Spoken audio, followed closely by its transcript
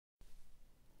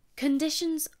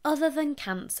Conditions other than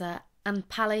cancer and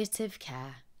palliative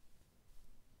care.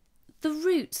 The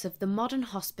roots of the modern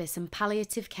hospice and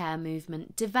palliative care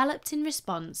movement developed in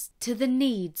response to the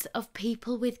needs of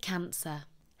people with cancer.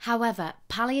 However,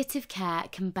 palliative care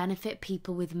can benefit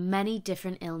people with many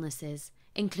different illnesses,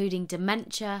 including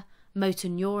dementia, motor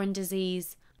neuron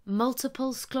disease,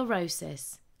 multiple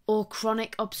sclerosis, or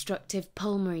chronic obstructive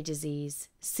pulmonary disease,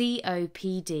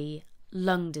 COPD,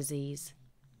 lung disease.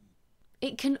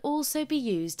 It can also be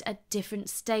used at different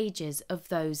stages of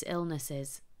those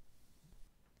illnesses.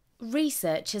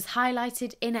 Research has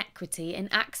highlighted inequity in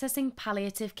accessing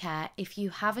palliative care if you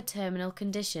have a terminal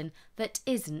condition that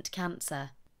isn't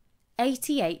cancer.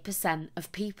 88%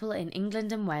 of people in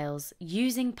England and Wales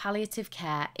using palliative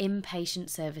care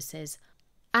inpatient services,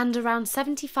 and around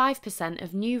 75%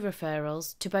 of new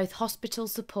referrals to both hospital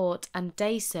support and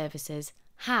day services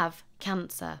have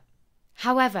cancer.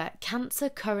 However, cancer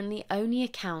currently only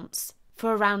accounts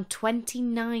for around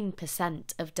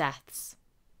 29% of deaths.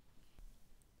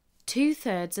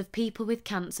 2/3 of people with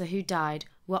cancer who died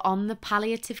were on the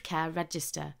palliative care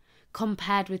register,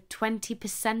 compared with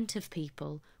 20% of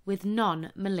people with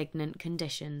non-malignant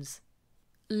conditions.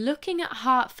 Looking at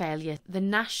heart failure, the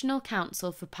National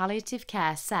Council for Palliative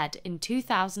Care said in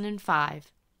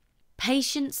 2005,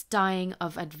 patients dying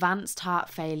of advanced heart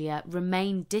failure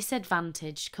remain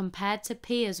disadvantaged compared to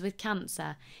peers with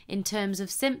cancer in terms of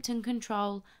symptom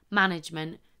control,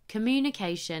 management,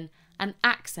 communication, and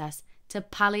access to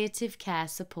palliative care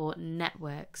support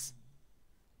networks.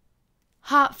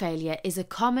 Heart failure is a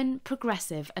common,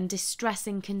 progressive and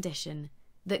distressing condition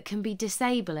that can be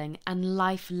disabling and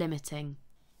life-limiting.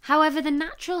 However, the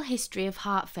natural history of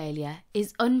heart failure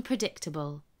is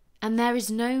unpredictable, and there is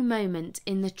no moment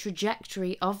in the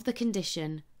trajectory of the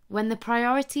condition when the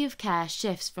priority of care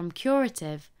shifts from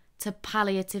curative to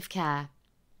palliative care.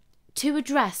 To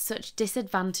address such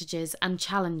disadvantages and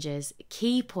challenges,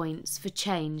 key points for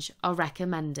change are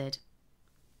recommended.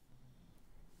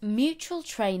 Mutual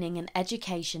training and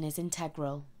education is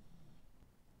integral.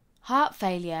 Heart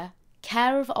failure,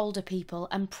 care of older people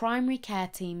and primary care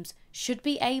teams should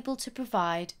be able to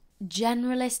provide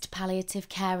generalist palliative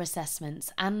care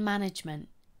assessments and management,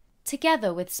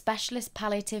 together with specialist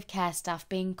palliative care staff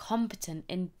being competent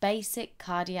in basic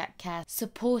cardiac care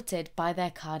supported by their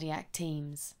cardiac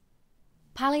teams.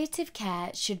 Palliative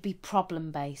care should be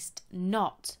problem-based,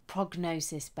 not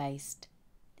prognosis-based,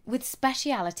 with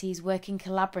specialities working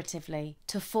collaboratively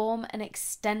to form an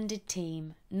extended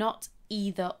team, not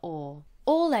either or.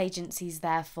 All agencies,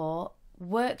 therefore,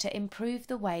 work to improve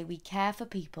the way we care for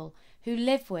people who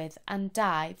live with and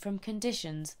die from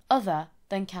conditions other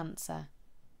than cancer.